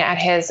meeting at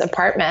his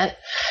apartment,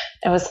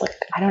 it was like,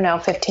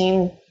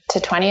 15 to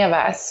 20 of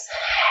us.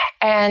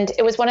 And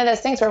it was one of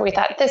those things where we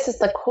thought, this is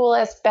the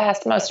coolest,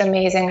 best, most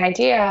amazing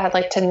idea. I'd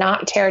like to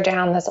not tear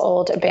down this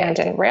old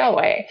abandoned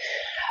railway.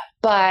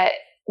 But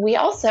we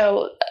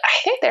also,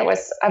 I think there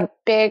was a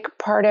big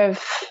part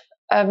of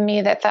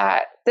me that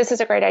thought, this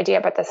is a great idea,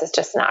 but this is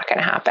just not going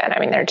to happen. I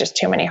mean, there are just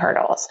too many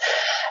hurdles.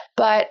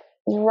 But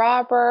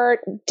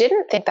Robert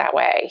didn't think that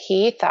way.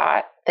 He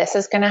thought this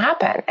is going to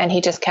happen. And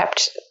he just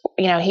kept,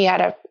 he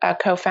had a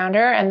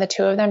co-founder, and the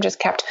two of them just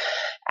kept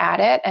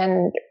at it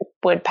and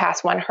would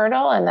pass one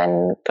hurdle and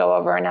then go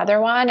over another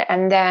one.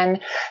 And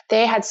then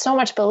they had so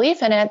much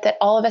belief in it that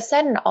all of a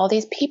sudden, all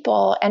these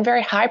people, and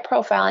very high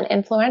profile and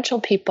influential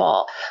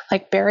people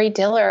like Barry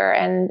Diller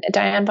and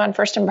Diane von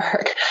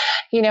Furstenberg,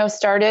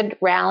 started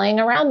rallying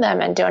around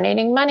them and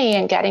donating money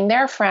and getting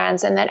their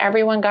friends. And then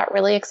everyone got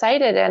really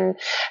excited, and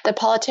the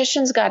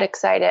politicians got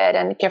excited.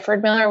 And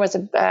Gifford Miller was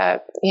a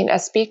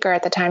speaker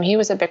at the time. He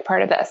was a big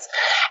part of this.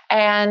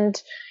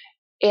 And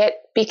it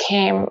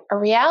became a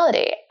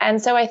reality.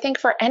 And so I think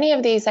for any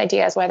of these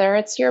ideas, whether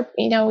it's your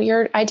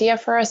idea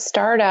for a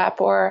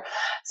startup or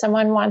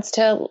someone wants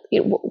to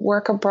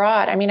work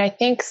abroad, I mean, I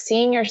think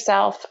seeing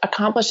yourself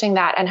accomplishing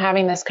that and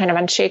having this kind of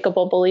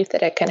unshakable belief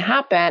that it can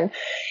happen,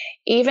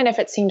 even if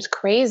it seems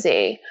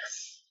crazy,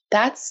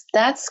 that's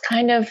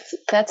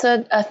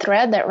a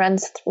thread that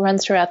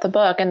runs throughout the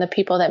book and the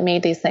people that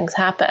made these things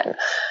happen.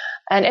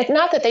 And it's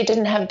not that they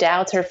didn't have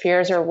doubts or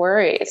fears or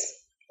worries,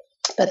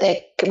 but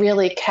they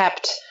really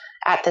kept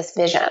at this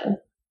vision.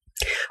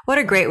 What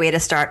a great way to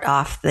start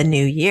off the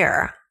new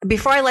year.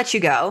 Before I let you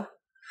go,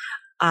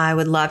 I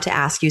would love to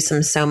ask you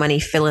some So Money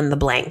fill in the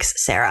blanks,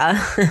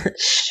 Sarah.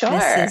 Sure.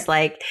 This is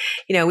like,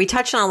 we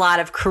touched on a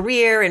lot of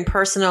career and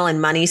personal and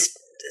money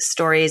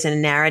stories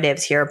and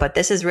narratives here, but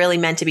this is really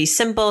meant to be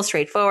simple,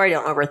 straightforward.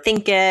 Don't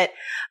overthink it,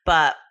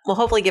 but will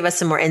hopefully give us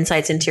some more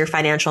insights into your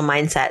financial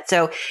mindset.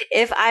 So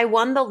if I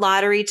won the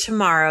lottery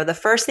tomorrow, the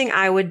first thing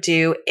I would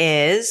do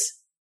is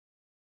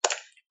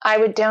I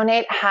would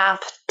donate half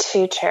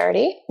to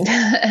charity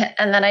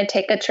and then I'd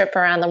take a trip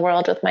around the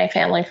world with my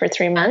family for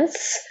 3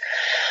 months.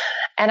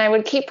 And I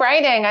would keep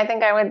writing. I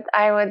think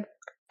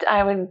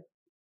I would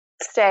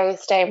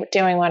stay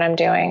doing what I'm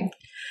doing.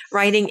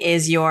 Writing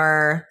is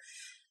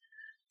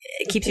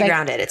it keeps you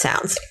grounded, it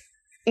sounds.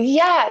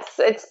 Yes.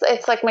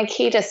 It's like my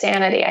key to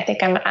sanity. I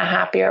think I'm a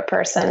happier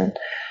person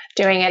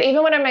doing it.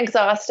 Even when I'm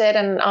exhausted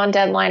and on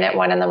deadline at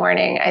 1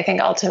 a.m, I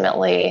think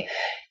ultimately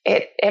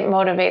it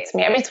motivates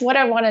me. I mean, it's what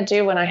I want to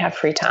do when I have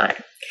free time.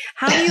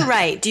 How do you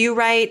write? Do you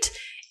write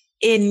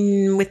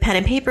with pen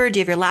and paper? Do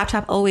you have your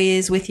laptop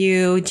always with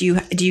you? Do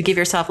you give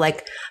yourself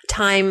like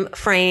time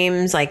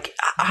frames? Like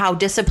how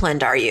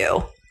disciplined are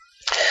you?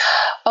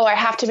 Oh, I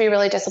have to be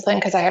really disciplined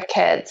because I have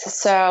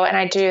kids. And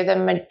I do the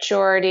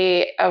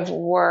majority of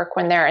work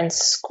when they're in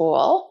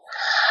school.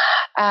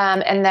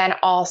 And then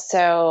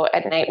also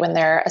at night when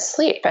they're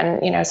asleep.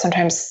 And,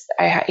 sometimes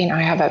I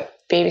have a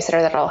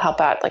babysitter that'll help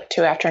out like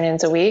 2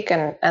 afternoons a week.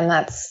 And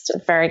that's a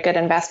very good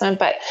investment.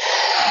 But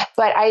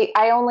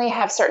I only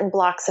have certain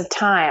blocks of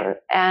time,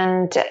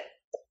 and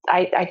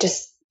I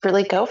just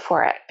really go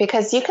for it,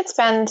 because you could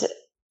spend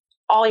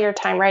all your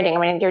time writing. I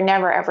mean, you're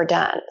never ever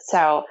done.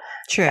 So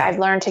true. I've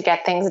learned to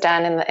get things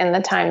done in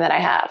the time that I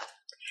have.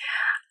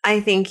 I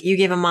think you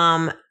give a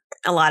mom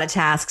a lot of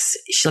tasks,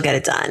 she'll get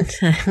it done.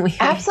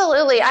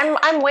 Absolutely.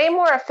 I'm way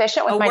more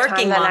efficient with my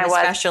time than I was.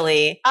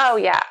 Especially. Oh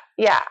yeah.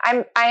 Yeah.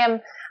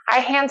 I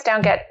hands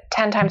down get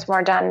 10 times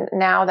more done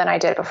now than I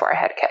did before I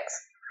had kids.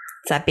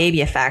 It's that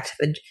baby effect.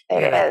 It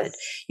is.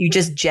 You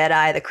just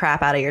Jedi the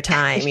crap out of your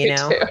time, You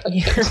do.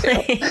 You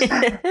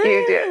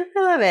do. I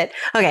love it.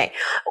 Okay.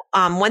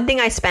 One thing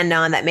I spend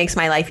on that makes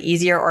my life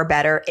easier or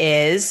better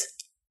is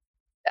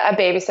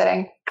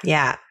babysitting.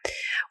 Yeah.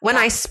 When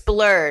I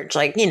splurge,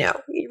 you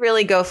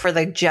really go for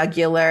the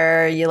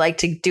jugular. You like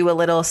to do a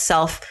little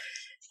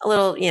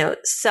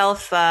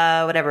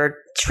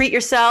treat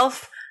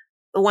yourself.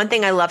 The one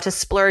thing I love to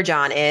splurge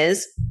on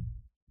is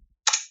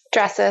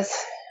dresses.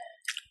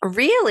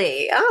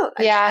 Really? Oh,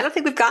 yeah. I don't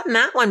think we've gotten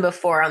that one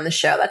before on the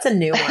show. That's a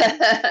new one.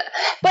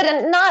 But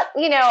not,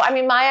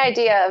 my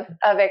idea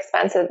of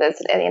expensive is,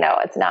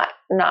 it's not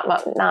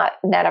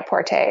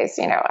Net-a-Porter's,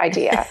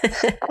 idea.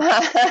 But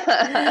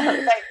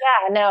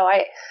yeah, no,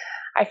 I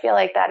feel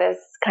like that is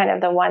kind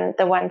of the one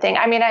thing.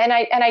 I mean, and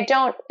I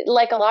don't,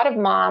 like a lot of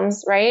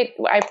moms, right?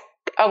 I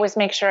always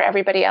make sure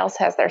everybody else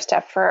has their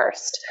stuff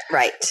first.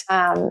 Right.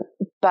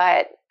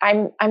 But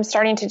I'm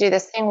starting to do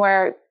this thing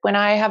where when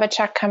I have a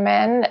check come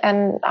in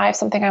and I have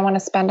something I want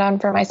to spend on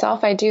for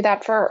myself, I do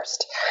that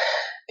first,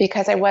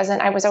 because I was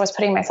always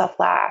putting myself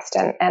last,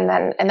 and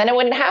then it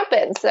wouldn't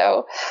happen.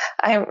 So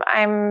I'm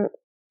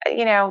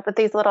with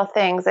these little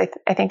things, I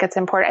think it's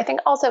important. I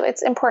think also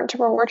it's important to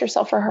reward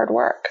yourself for hard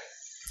work.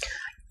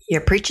 You're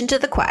preaching to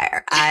the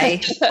choir.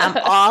 I'm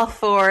all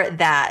for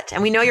that.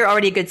 And we know you're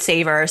already a good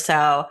saver.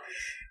 So,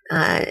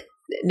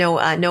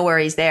 no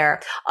worries there.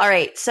 All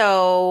right.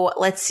 So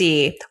let's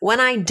see. When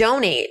I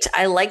donate,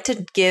 I like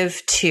to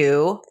give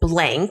to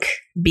blank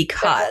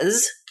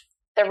because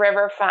the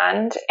River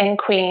Fund in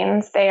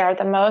Queens, they are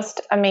the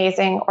most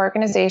amazing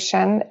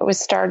organization. It was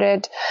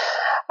started,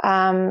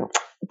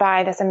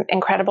 by this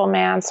incredible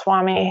man,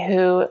 Swami,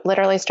 who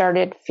literally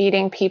started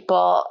feeding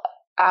people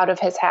out of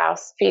his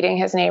house, feeding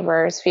his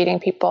neighbors, feeding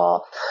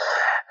people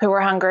who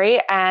were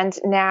hungry. And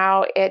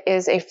now it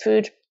is a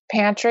food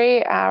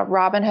pantry.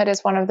 Robin Hood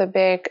is one of the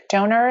big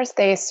donors.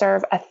 They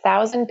serve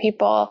 1,000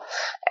 people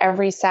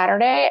every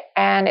Saturday.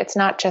 And it's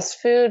not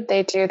just food.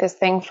 They do this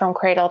thing from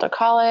cradle to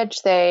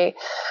college. They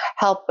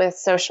help with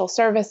social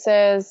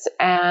services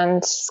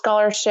and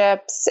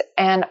scholarships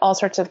and all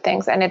sorts of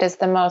things. And it is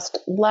the most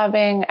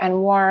loving and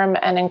warm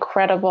and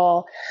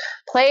incredible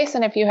place.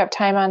 And if you have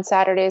time on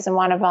Saturdays and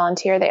want to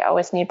volunteer, they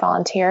always need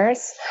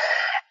volunteers.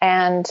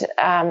 And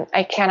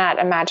I cannot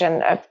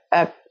imagine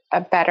a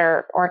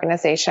better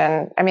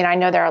organization. I mean, I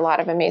know there are a lot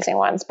of amazing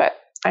ones, but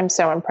I'm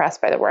so impressed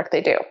by the work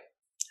they do.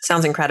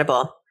 Sounds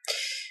incredible.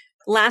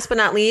 Last but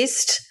not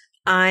least,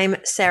 I'm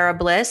Sarah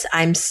Bliss.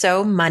 I'm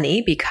So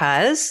Money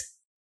because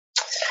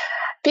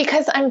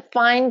I'm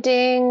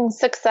finding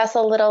success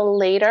a little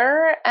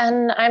later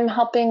and I'm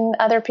helping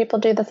other people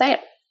do the same.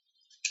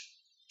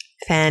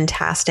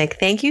 Fantastic.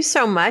 Thank you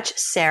so much,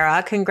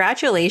 Sarah.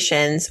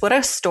 Congratulations. What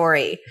a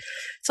story.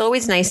 It's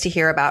always nice to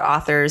hear about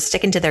authors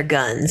sticking to their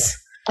guns.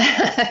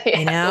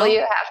 Yeah, well, you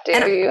have to.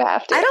 You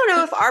have to. I don't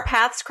know if our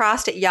paths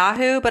crossed at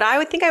Yahoo, but I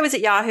would think I was at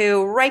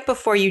Yahoo right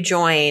before you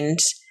joined.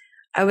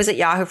 I was at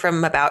Yahoo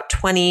from about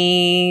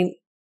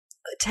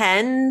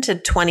 2010 to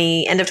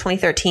end of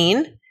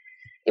 2013.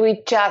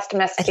 We just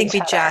missed I think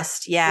each we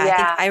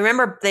other. I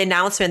remember the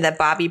announcement that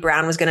Bobby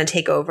Brown was going to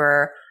take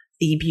over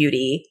the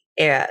beauty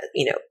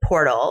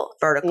portal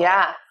vertical.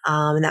 Yeah.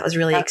 And that was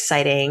really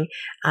exciting.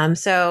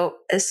 So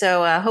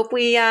hope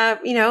we,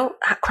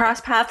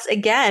 cross paths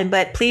again,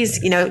 but please,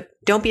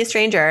 don't be a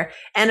stranger.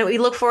 And we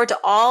look forward to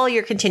all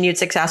your continued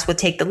success with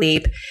Take the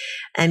Leap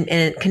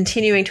and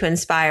continuing to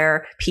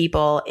inspire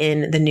people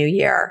in the new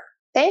year.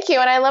 Thank you.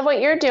 And I love what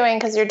you're doing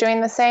because you're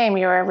doing the same.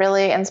 You are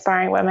really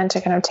inspiring women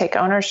to kind of take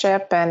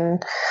ownership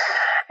and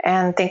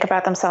think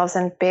about themselves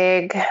in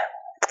big,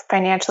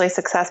 financially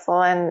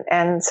successful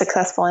and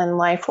successful in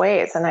life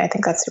ways. And I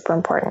think that's super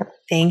important.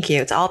 Thank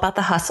you. It's all about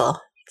the hustle.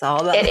 It's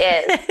all about it.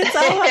 It's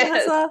all about the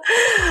hustle.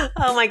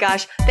 Oh my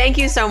gosh. Thank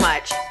you so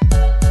much.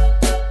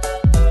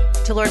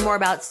 To learn more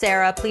about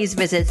Sarah, please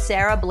visit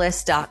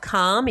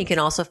sarahbliss.com. You can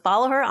also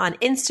follow her on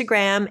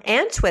Instagram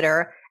and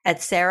Twitter at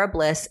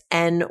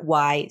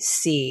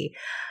sarahblissnyc.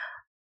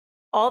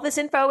 All this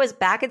info is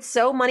back at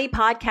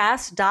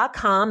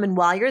SoMoneyPodcast.com. And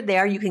while you're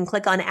there, you can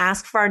click on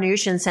Ask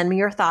Farnoosh and send me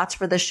your thoughts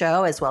for the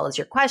show, as well as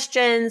your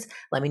questions.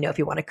 Let me know if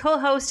you want to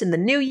co-host in the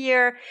new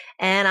year.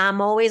 And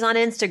I'm always on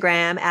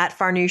Instagram at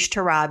Farnoosh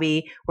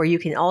Torabi, where you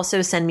can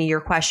also send me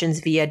your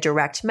questions via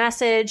direct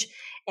message,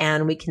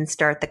 and we can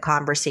start the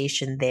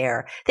conversation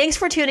there. Thanks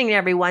for tuning in,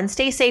 everyone.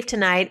 Stay safe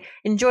tonight.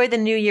 Enjoy the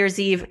New Year's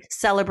Eve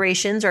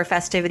celebrations or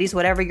festivities,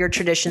 whatever your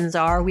traditions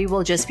are. We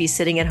will just be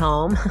sitting at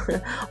home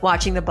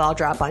watching the ball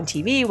drop on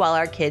TV while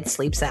our kids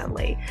sleep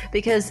soundly,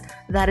 because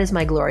that is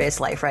my glorious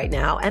life right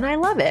now, and I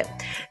love it.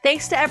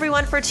 Thanks to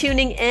everyone for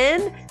tuning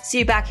in. See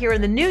you back here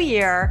in the new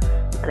year,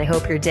 and I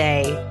hope your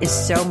day is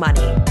so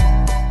money.